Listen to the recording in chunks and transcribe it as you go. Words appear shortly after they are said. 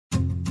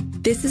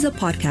This is a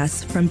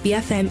podcast from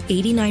BFM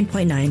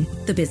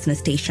 89.9, the business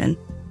station.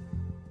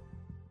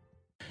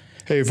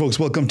 Hey folks,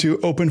 welcome to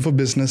Open for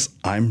Business.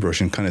 I'm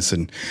Roshan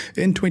Kannison.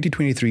 In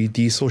 2023,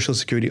 the Social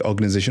Security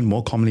Organization,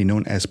 more commonly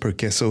known as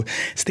Perkeso,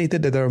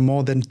 stated that there are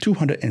more than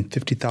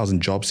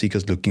 250,000 job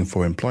seekers looking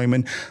for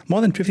employment,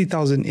 more than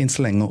 50,000 in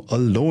Selangor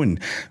alone.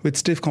 With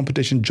stiff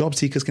competition, job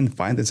seekers can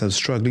find themselves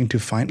struggling to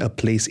find a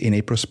place in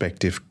a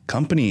prospective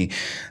company.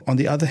 On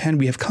the other hand,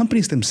 we have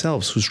companies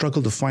themselves who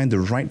struggle to find the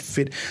right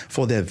fit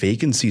for their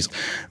vacancies.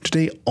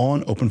 Today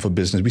on Open for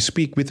Business, we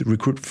speak with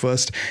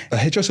RecruitFirst, a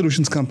HR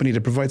solutions company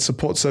that provides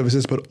support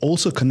services but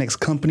also connects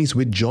companies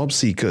with job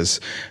seekers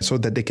so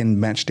that they can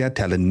match their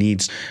talent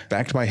needs.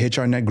 Backed by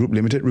HRnetGroup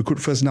Limited,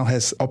 RecruitFirst now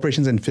has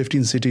operations in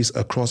 15 cities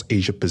across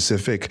Asia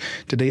Pacific.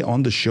 Today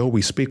on the show,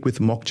 we speak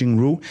with Mok Jing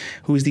Ru,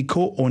 who is the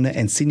co-owner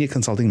and senior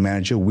consulting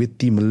manager with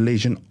the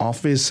Malaysian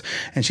office.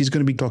 And she's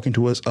going to be talking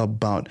to us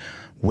about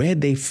where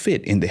they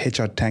fit in the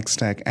HR tech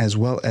stack, as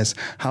well as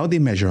how they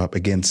measure up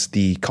against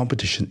the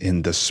competition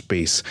in the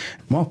space.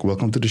 Mok,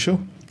 welcome to the show.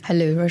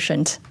 Hello,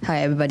 Roshan. Hi,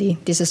 everybody.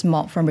 This is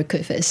Mok from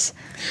RecruitFirst.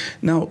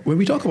 Now, when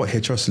we talk about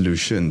HR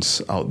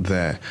solutions out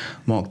there,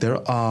 Mok,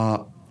 there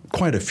are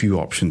quite a few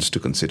options to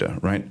consider,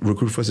 right?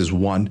 RecruitFirst is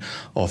one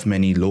of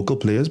many local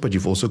players, but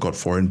you've also got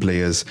foreign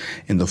players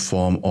in the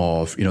form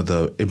of,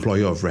 the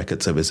employer of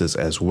record services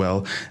as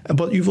well.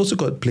 But you've also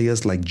got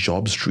players like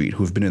JobStreet,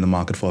 who've been in the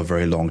market for a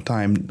very long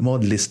time, more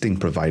listing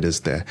providers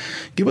there.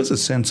 Give us a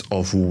sense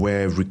of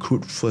where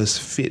RecruitFirst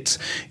fits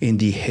in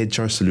the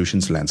HR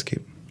solutions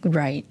landscape.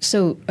 Right.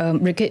 So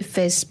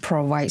RecruitFirst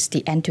provides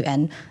the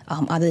end-to-end,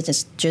 other than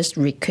just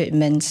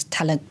recruitment,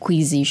 talent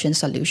acquisition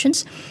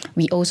solutions.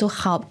 We also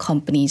help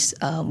companies,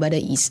 whether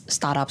it's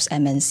startups,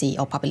 MNC,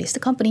 or public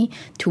listed company,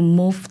 to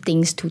move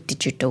things to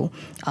digital,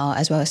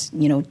 as well as,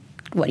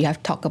 what you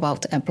have talked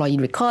about, employee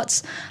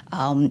records.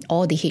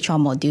 All the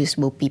HR modules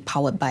will be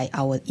powered by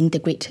our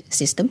integrated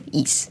system,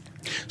 EASE.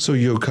 So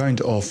you're kind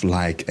of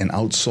like an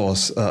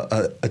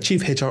a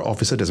chief HR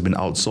officer that's been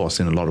outsourced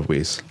in a lot of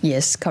ways.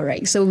 Yes,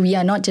 correct. So we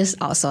are not just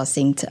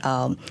outsourcing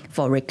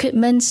for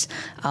recruitment.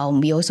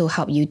 We also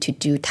help you to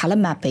do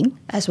talent mapping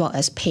as well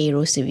as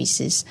payroll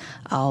services.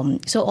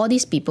 So all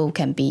these people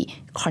can be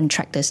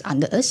contractors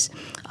under us,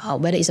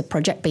 whether it's a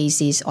project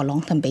basis or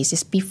long-term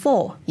basis,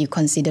 before you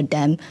consider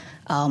them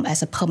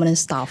as a permanent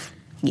staff.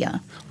 Yeah,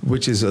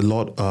 which is a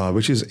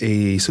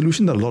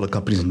solution that a lot of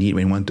companies need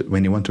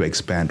when they want to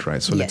expand,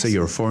 right? So let's say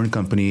you're a foreign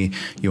company,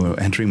 you're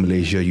entering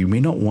Malaysia, you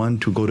may not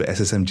want to go to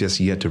SSM just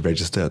yet to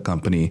register a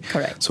company.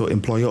 Correct. So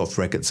employer of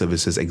record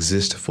services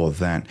exist for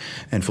that.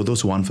 And for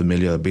those who aren't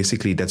familiar,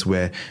 basically that's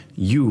where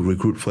you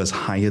RecruitFirst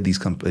hire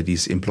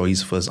these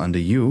employees first under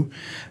you,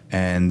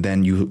 and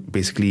then you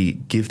basically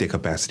give their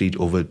capacity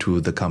over to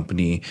the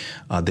company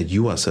that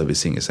you are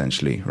servicing,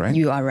 essentially, right?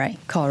 You are right.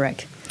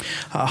 Correct.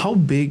 How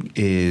big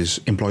is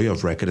employer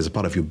of record as a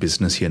part of your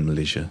business here in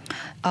Malaysia?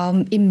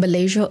 In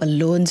Malaysia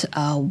alone,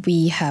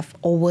 we have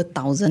over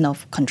 1,000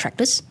 of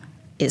contractors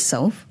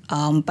itself.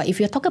 But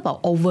if you're talking about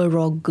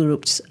overall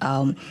groups,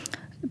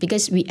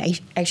 because we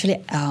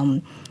actually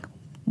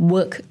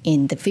work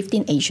in the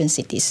 15 Asian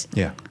cities.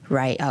 Yeah.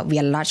 Right. We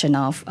are large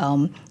enough.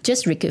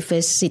 Just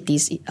RecruitFirst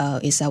cities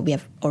we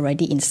have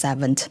already in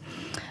 7th.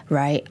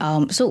 Right.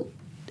 So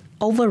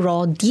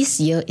overall, this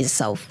year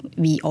itself,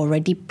 we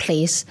already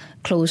placed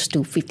close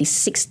to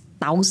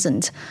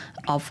 56,000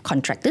 of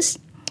contractors,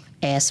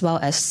 as well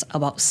as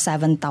about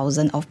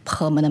 7,000 of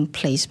permanent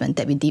placement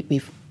that we did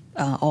with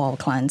all our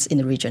clients in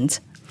the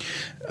regions.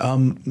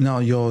 Now,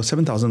 your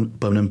 7,000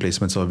 permanent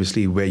placements are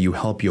obviously where you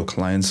help your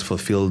clients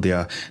fulfill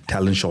their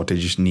talent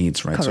shortage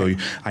needs, right? Correct.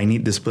 So I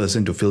need this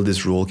person to fill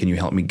this role. Can you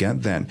help me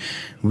get that?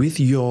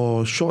 With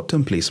your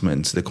short-term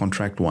placements, the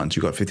contract ones,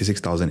 you got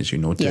 56,000 as you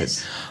noted.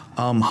 Yes.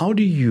 How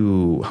do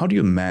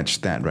you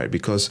match that, right?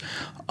 Because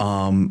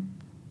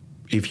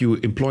if you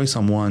employ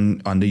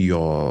someone under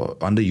your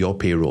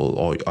payroll,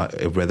 or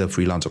whether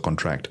freelance or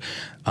contract,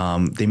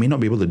 they may not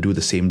be able to do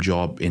the same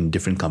job in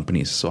different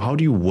companies. So how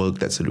do you work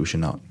that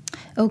solution out?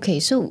 Okay,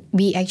 so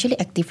we actually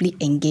actively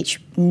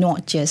engage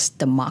not just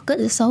the market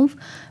itself,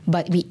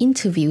 but we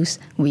interviews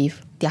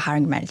with their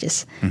hiring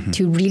managers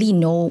to really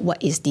know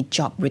what is the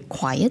job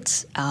required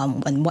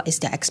and what is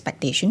their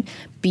expectation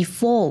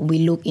before we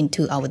look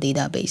into our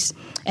database.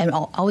 And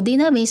our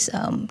database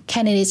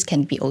candidates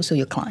can be also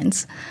your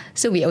clients.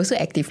 So we also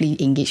actively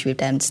engage with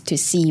them to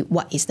see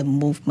what is the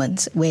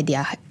movement, where they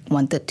are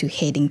wanted to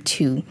heading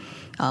to,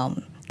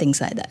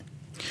 things like that.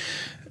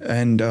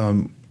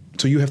 And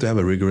so you have to have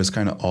a rigorous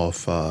kind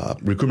of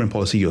recruitment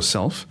policy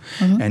yourself,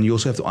 and you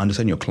also have to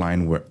understand your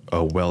client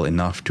well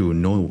enough to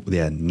know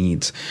their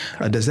needs.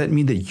 Does that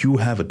mean that you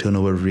have a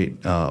turnover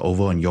rate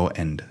over on your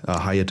end, a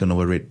higher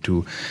turnover rate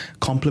to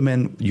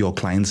complement your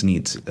client's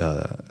needs,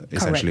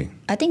 essentially? Correct.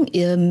 I think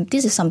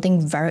this is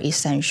something very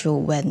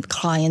essential when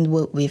clients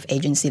work with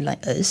agency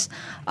like us.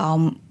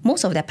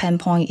 Most of their pain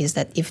point is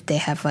that if they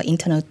have an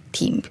internal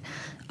team,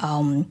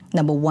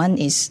 number one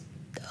is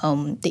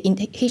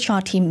the HR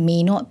team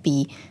may not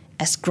be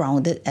as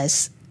grounded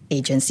as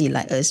agency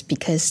like us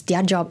because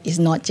their job is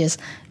not just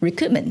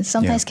recruitment.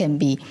 Sometimes can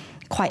be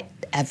quite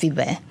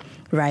everywhere,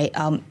 right?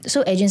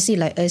 So agency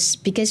like us,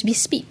 because we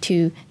speak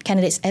to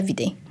candidates every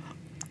day,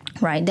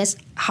 right? That's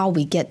how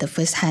we get the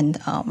first-hand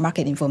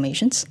market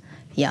informations.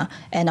 Yeah,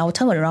 and our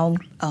turnaround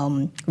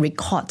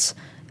records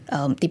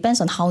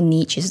depends on how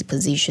niche is the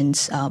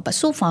positions. But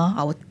so far,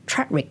 our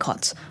track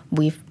records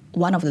with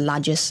one of the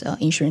largest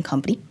insurance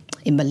company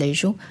in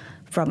Malaysia,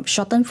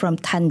 shortened from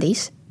 10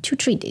 days to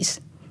 3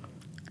 days.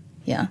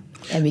 Yeah,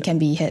 and we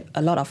can have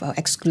a lot of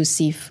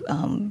exclusive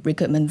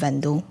recruitment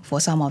vendor for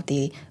some of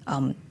the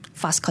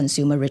fast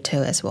consumer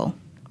retail as well.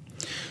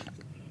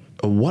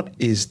 What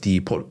is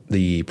the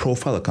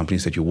profile of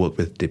companies that you work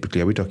with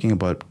typically? Are we talking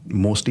about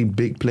mostly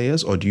big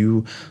players, or do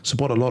you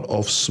support a lot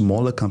of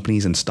smaller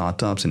companies and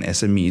startups and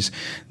SMEs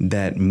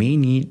that may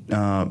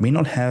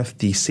not have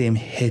the same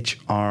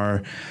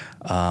HR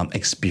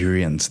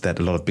experience that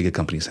a lot of bigger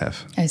companies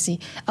have? I see.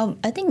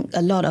 I think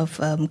a lot of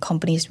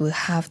companies will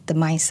have the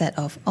mindset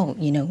of,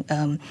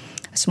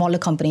 smaller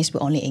companies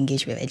will only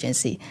engage with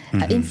agency.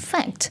 In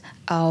fact,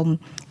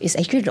 it's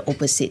actually the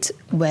opposite,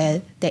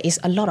 where there is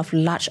a lot of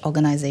large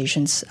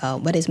organizations,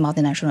 whether it's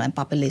multinational and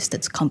public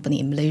listed company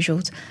in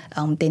Malaysia,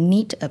 they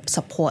need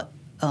support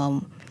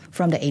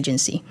from the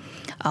agency.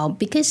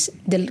 Because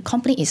the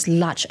company is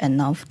large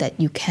enough that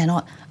you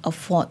cannot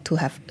afford to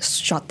have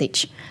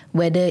shortage,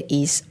 whether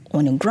it's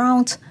on the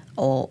ground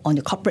or on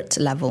the corporate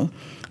level,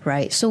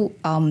 right? So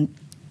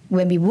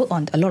when we work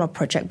on a lot of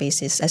project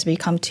basis, as we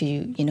come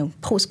to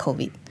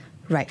post-COVID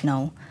right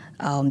now,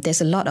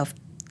 there's a lot of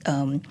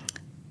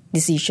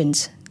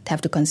decisions that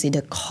have to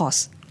consider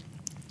cost,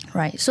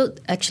 right? So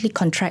actually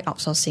contract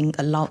outsourcing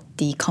allowed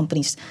the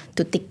companies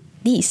to take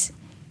these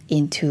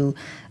into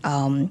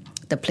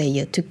the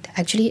player to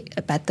actually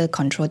better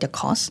control the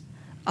cost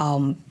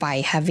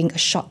by having a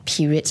short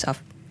periods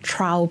of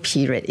trial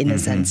period in a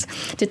sense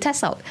to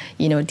test out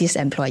these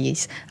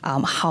employees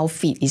how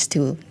fit is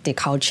to the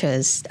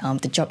cultures,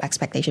 the job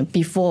expectation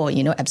before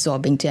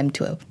absorbing them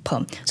to a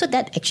perm. So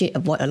that actually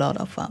avoid a lot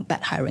of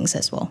bad hirings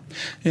as well.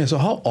 Yeah. So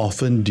how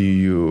often do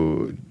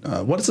you?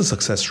 What is the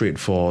success rate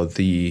for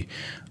the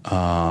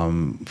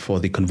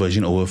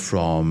conversion over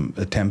from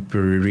a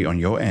temporary on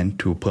your end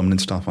to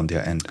permanent staff on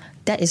their end?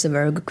 That is a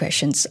very good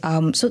question.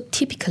 So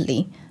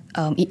typically,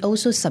 it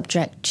also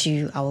subject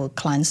to our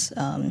clients'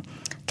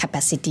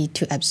 capacity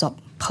to absorb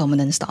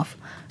permanent staff,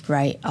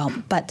 right?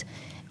 But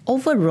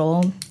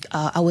overall,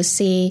 I would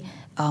say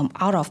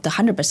out of the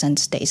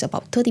 100%, there is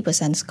about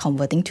 30%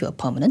 converting to a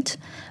permanent.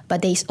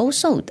 But there is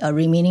also a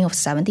remaining of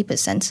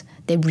 70%.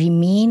 They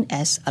remain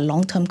as a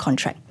long-term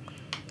contract.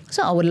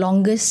 So our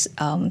longest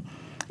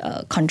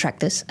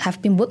contractors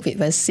have been worked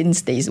with us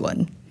since day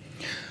one.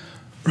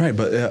 Right,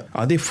 but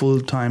are they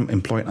full-time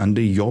employed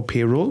under your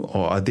payroll,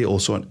 or are they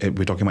also,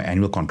 we're talking about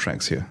annual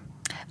contracts here?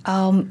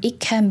 It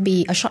can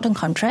be a short-term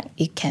contract.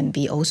 It can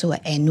be also an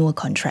annual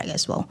contract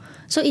as well.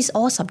 So it's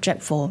all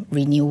subject for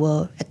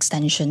renewal,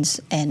 extensions,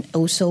 and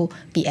also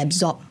be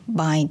absorbed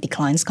by the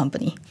client's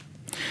company.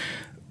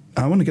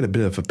 I want to get a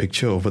bit of a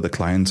picture over the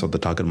clients of the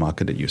target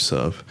market that you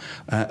serve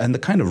and the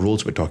kind of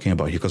roles we're talking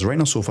about here. Because right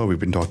now, so far, we've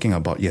been talking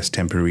about, yes,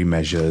 temporary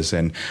measures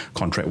and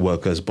contract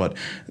workers, but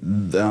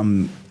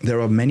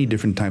there are many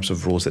different types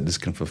of roles that this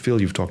can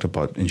fulfill. You've talked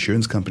about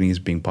insurance companies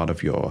being part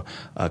of your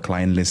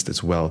client list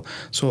as well.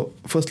 So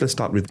first, let's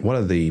start with what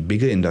are the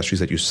bigger industries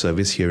that you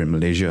service here in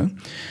Malaysia,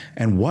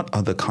 and what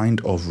are the kind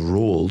of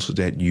roles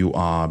that you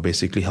are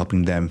basically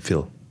helping them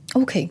fill?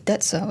 Okay,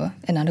 that's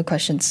another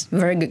question.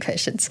 Very good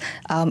questions.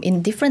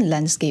 In different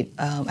landscape,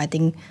 I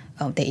think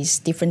there is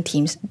different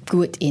teams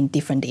good in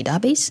different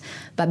database.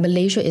 But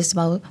Malaysia is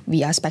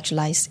we are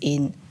specialized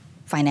in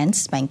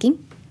finance,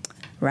 banking,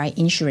 right,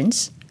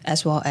 insurance,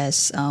 as well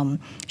as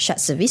shared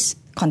service,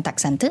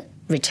 contact center,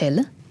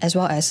 retailer, as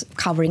well as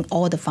covering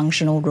all the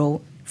functional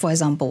role. For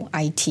example,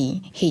 IT,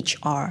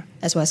 HR,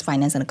 as well as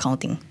finance and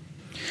accounting.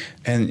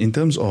 And in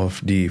terms of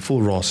the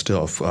full roster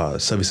of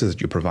services that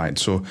you provide,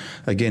 so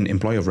again,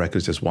 employer of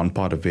records is one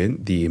part of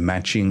it. The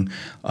matching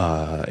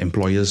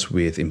employers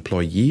with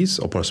employees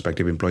or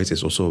prospective employees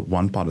is also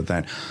one part of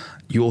that.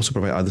 You also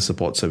provide other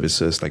support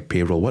services like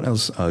payroll. What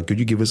else? Could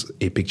you give us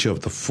a picture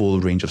of the full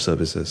range of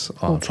services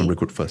from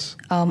RecruitFirst?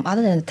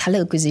 Other than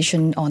talent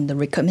acquisition on the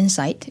recruitment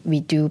side, we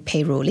do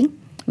payrolling,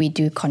 we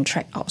do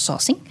contract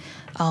outsourcing,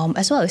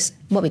 as well as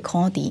what we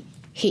call the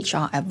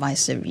HR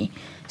advisory.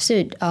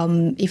 So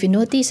if you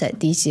notice that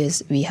these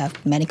years, we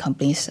have many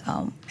companies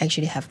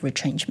actually have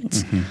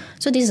retrenchments.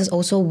 So this is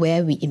also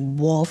where we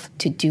involve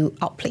to do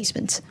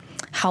outplacements,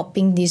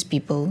 helping these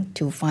people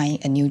to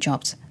find a new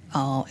jobs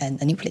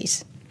and a new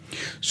place.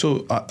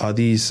 So are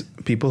these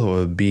people who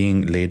are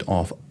being laid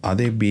off, are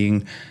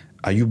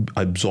you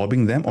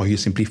absorbing them, or are you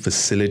simply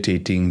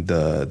facilitating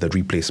the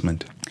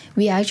replacement?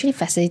 We are actually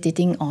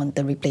facilitating on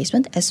the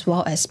replacement as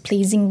well as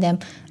placing them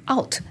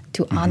out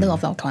to other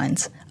of our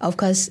clients. Of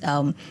course,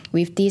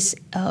 with this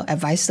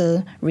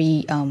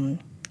advisory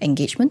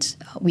engagements,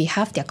 we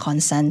have their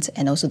consent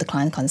and also the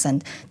client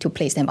consent to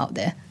place them out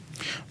there.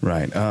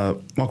 Right.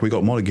 Mok, we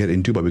got more to get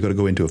into, but we got to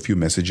go into a few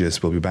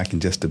messages. We'll be back in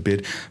just a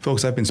bit.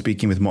 Folks, I've been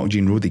speaking with Mok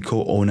Jing Ru, the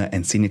co-owner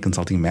and senior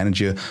consulting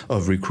manager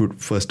of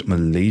RecruitFirst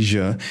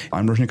Malaysia.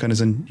 I'm Roshan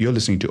Kanesan. You're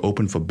listening to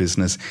Open for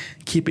Business.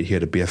 Keep it here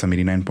to BFM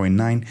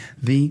 89.9,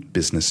 the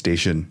business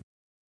station.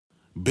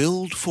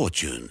 Build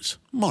fortunes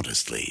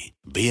modestly.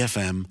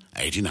 BFM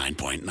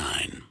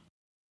 89.9.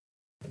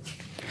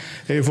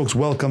 Hey folks,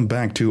 welcome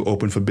back to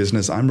Open for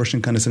Business. I'm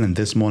Roshan Kanesan, and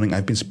this morning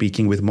I've been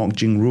speaking with Mok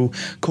Jing Ru,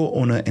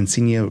 co-owner and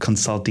senior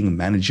consulting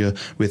manager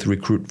with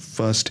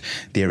RecruitFirst.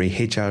 They're a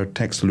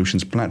HRTech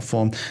solutions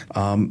platform.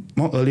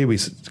 Mok, earlier we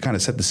kind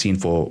of set the scene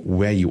for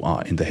where you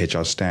are in the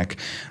HR stack.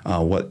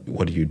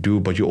 What do you do?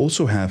 But you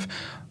also have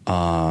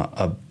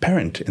a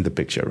parent in the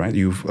picture, right?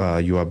 You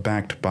are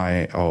backed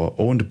by or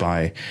owned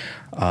by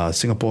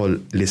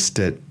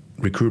Singapore-listed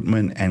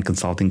recruitment and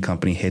consulting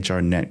company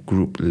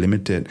HRnetGroup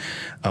Limited,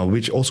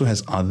 which also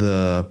has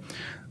other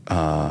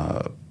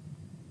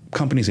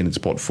companies in its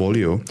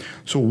portfolio.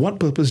 So what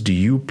purpose do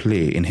you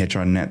play in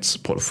HRNet's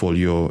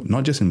portfolio,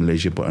 not just in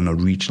Malaysia, but on a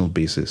regional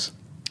basis?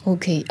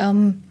 Okay.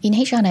 In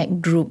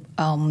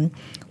HRnetGroup,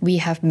 we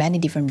have many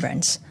different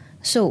brands.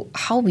 So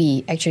how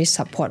we actually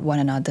support one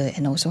another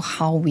and also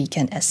how we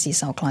can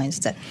assist our clients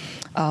that,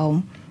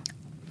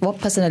 well,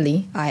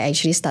 personally, I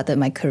actually started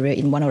my career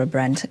in one of the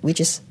brands, which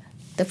is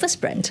the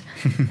first brand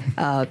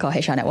called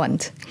HRNet One.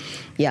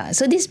 Yeah,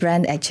 so this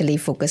brand actually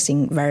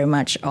focusing very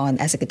much on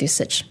executive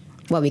search,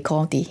 what we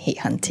call the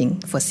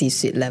headhunting for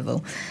C-suite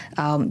level.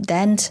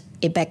 Then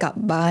it backed up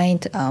by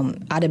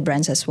other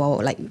brands as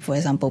well, like for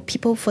example,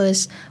 People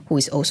First, who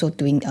is also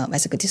doing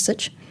executive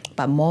search,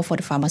 but more for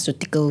the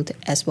pharmaceutical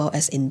as well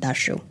as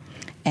industrial.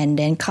 And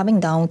then coming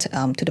down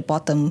to the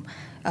bottom,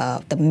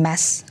 the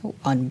mass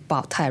on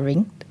bulk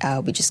hiring,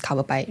 which is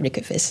covered by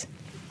RecruitFirst.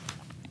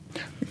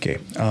 Okay,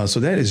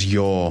 so that is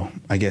your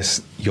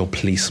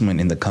placement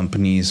in the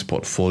company's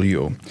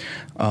portfolio.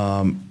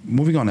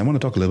 Moving on, I want to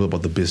talk a little bit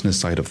about the business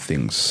side of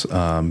things,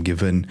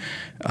 given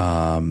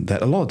that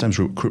a lot of times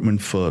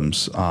recruitment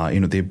firms,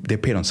 they're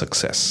paid on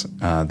success.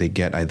 They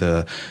get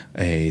either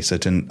a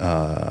certain,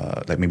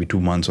 like maybe 2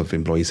 months of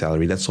employee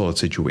salary, that sort of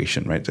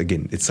situation, right?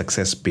 Again, it's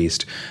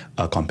success-based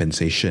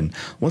compensation.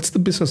 What's the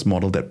business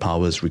model that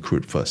powers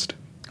RecruitFirst?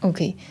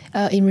 Okay.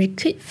 In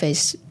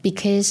RecruitFirst,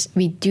 because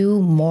we do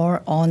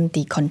more on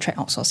the contract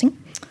outsourcing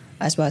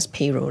as well as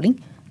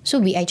payrolling, so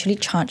we actually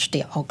charge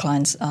our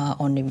clients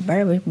on a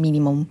very, very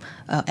minimum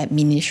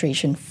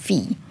administration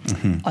fee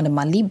on a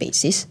monthly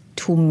basis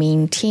to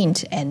maintain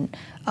and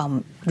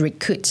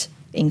recruit,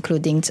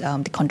 including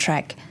the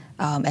contract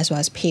as well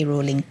as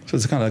payrolling. So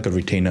it's kind of like a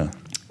retainer?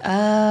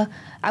 I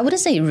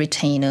wouldn't say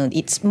retainer.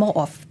 It's more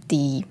of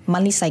the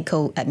monthly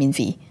cycle admin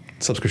fee.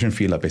 Subscription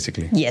fee,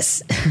 basically.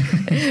 Yes.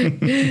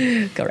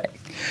 Correct.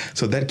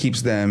 So that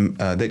keeps them,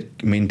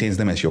 that maintains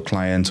them as your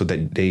client so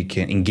that they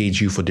can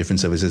engage you for different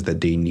services that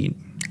they need.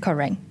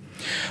 Correct.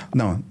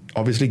 Now,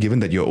 obviously, given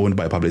that you're owned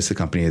by a public listed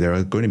company, there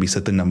are going to be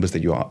certain numbers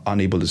that you are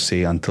unable to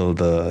say until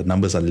the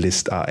numbers are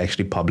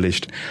actually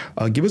published.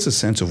 Give us a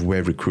sense of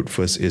where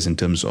RecruitFirst is in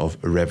terms of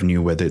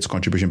revenue, whether it's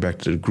contribution back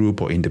to the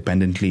group or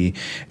independently,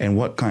 and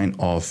what kind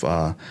of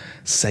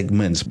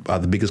segments are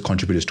the biggest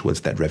contributors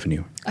towards that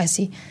revenue. I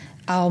see.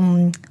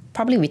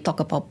 Probably we talk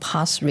about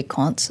past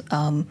records.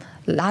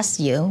 Last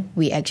year,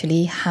 we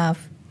actually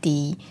have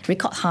the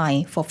record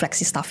high for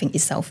flexi staffing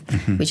itself,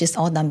 which is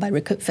all done by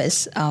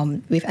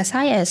RecruitFirst, with as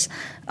high as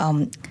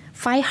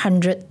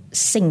 500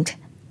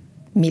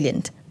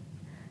 million.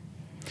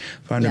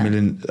 500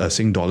 million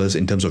Sing dollars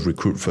in terms of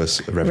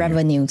RecruitFirst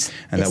revenues.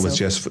 And that was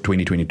just for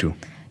 2022?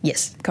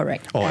 Yes,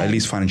 correct. Or at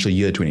least financial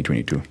year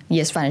 2022?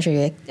 Yes, financial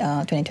year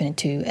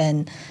 2022.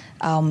 And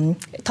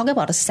talking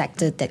about a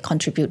sector that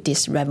contribute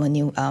this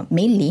revenue,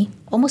 mainly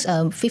almost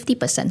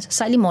 50%,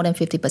 slightly more than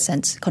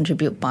 50%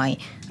 contribute by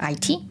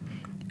IT,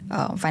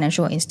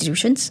 financial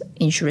institutions,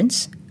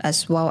 insurance,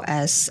 as well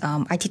as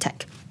IT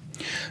tech.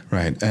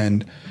 Right.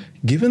 And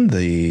given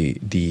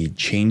the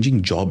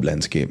changing job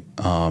landscape,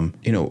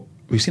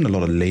 we've seen a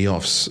lot of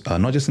layoffs,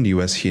 not just in the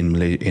US, here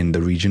in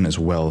the region as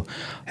well.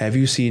 Have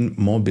you seen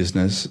more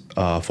business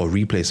for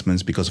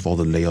replacements because of all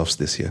the layoffs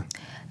this year?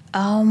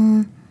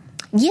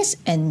 Yes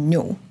and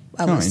no,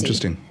 I would say.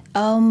 Interesting.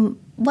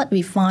 What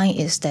we find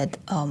is that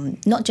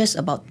not just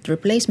about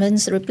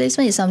replacements.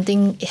 Replacement is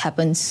something, it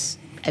happens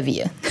every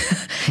year.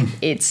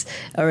 It's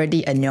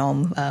already a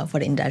norm for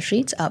the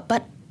industry.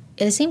 But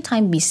at the same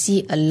time, we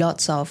see a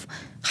lot of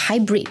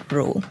hybrid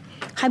role.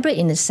 Hybrid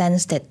in the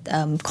sense that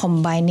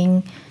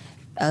combining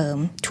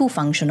two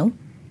functional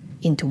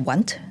into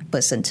one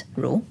person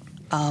role,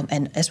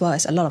 and as well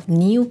as a lot of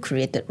new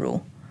created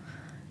role.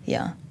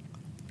 Yeah.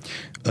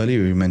 Earlier,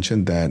 you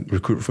mentioned that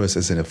RecruitFirst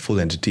as a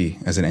full entity,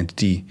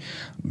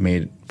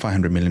 made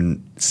 500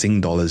 million Sing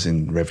dollars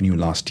in revenue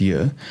last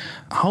year.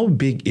 How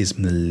big is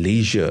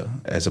Malaysia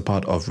as a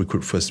part of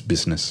RecruitFirst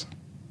business?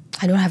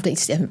 I don't have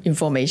the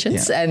information,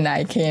 and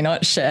I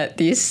cannot share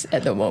this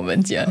at the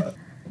moment. Yeah.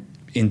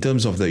 in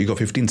terms of you got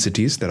 15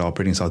 cities that are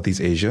operating in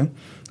Southeast Asia.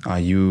 Are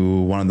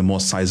you one of the more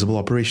sizable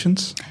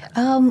operations?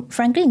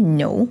 Frankly,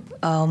 no.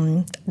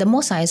 The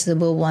most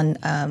sizable one,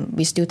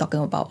 we're still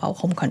talking about our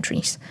home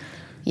countries.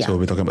 Yeah. So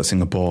we're talking about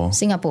Singapore.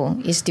 Singapore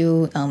is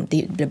still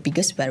the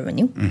biggest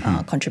revenue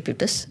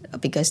contributors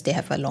because they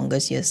have a longer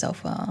years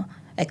of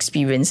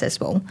experience as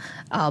well.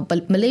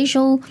 But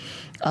Malaysia,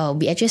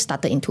 we actually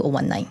started in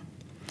 2019.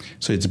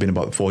 So it's been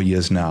about 4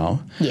 years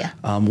now. Yeah.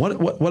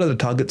 What are the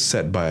targets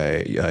set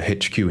by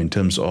HQ in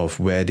terms of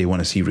where they want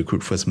to see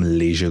RecruitFirst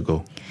Malaysia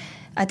go?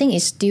 I think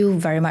it's still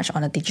very much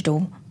on a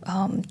digital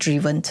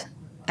driven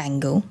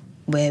angle,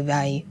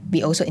 whereby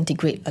we also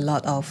integrate a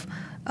lot of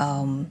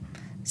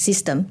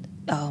system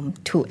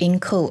to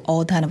include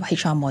all kind of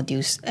HR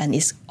modules, and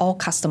it's all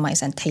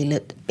customized and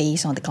tailored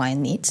based on the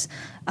client needs.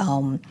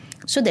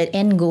 So the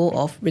end goal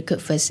of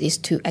RecruitFirst is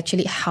to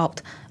actually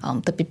help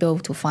the people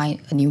to find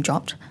a new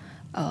job,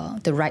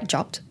 the right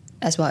job,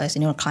 as well as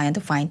a client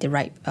to find the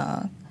right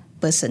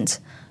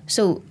persons.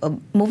 So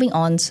moving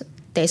on,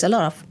 there's a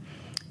lot of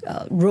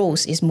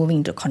roles is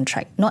moving to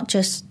contract, not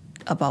just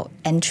about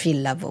entry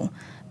level,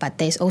 but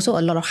there's also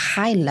a lot of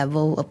high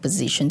level of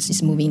positions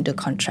is moving to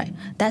contract.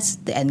 That's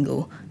the end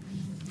goal.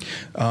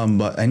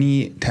 But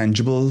any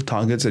tangible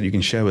targets that you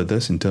can share with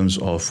us in terms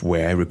of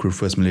where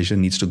RecruitFirst Malaysia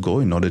needs to go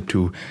in order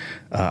to,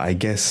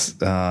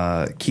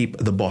 keep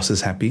the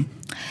bosses happy?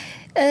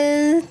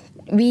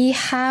 We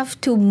have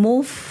to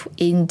move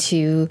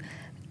into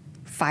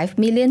 5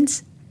 million.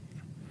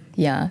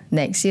 Yeah,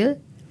 next year.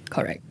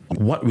 Correct.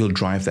 What will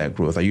drive that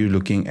growth? Are you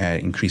looking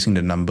at increasing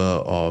the number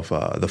of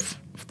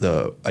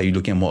are you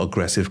looking at more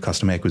aggressive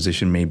customer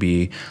acquisition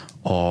maybe,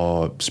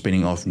 or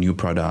spinning off new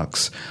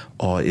products,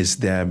 or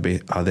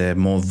are there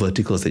more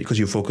verticals because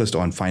you're focused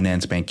on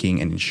finance, banking,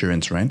 and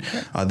insurance, right?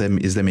 Yeah.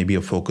 Is there maybe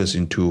a focus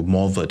into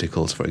more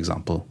verticals, for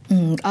example?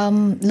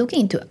 Looking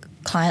into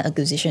client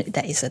acquisition,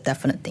 that is a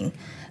definite thing.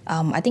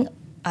 I think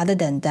other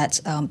than that,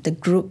 the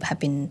group have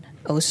been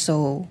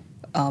also,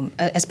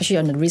 especially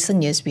in the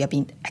recent years, we have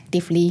been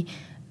actively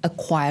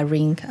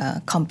acquiring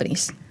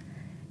companies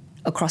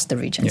across the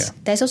regions.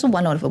 Yeah. There's also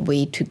one of a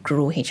way to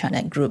grow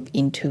HRnetGroup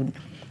into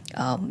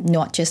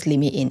not just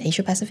limit in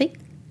Asia Pacific,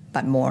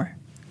 but more.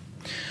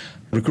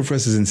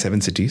 RecruitFirst is in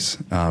 7 cities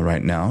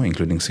right now,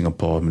 including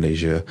Singapore,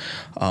 Malaysia.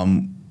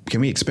 Can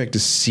we expect to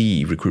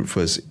see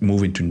RecruitFirst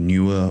move into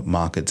newer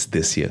markets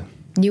this year?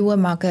 Newer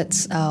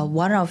markets,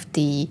 one of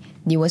the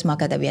newest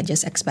market that we have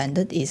just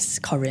expanded is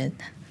Korea.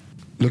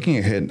 Looking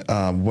ahead,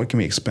 what can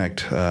we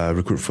expect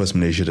RecruitFirst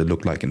Malaysia to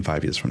look like in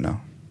 5 years from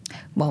now?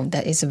 Well,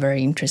 that is a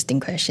very interesting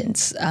question.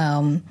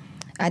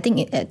 I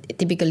think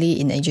typically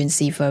in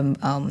agency firm,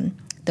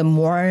 the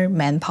more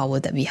manpower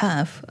that we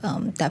have,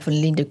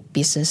 definitely the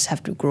business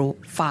have to grow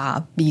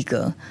far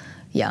bigger.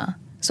 Yeah.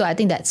 So I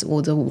think that's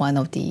also one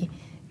of the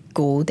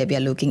goal that we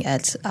are looking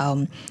at.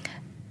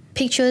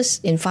 Pictures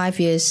in 5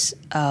 years,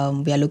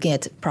 we are looking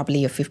at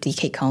probably a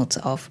 50K count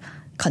of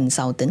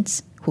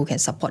consultants who can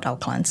support our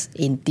clients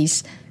in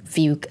these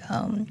few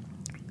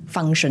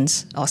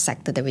functions or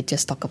sector that we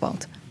just talked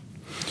about.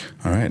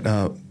 All right.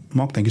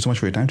 Mok, thank you so much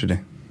for your time today.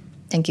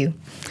 Thank you.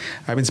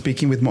 I've been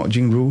speaking with Mok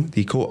Jing Ru,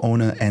 the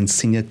co-owner and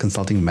senior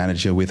consulting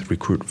manager with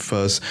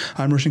RecruitFirst.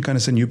 I'm Roshan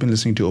Kanasan. You've been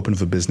listening to Open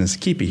for Business.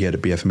 Keep it here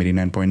at BFM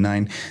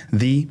 89.9,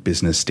 the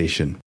business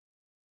station.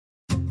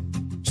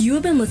 You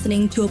have been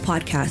listening to a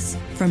podcast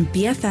from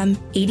BFM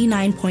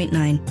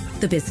 89.9,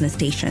 the business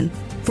station.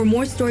 For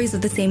more stories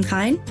of the same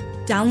kind,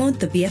 download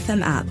the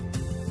BFM app.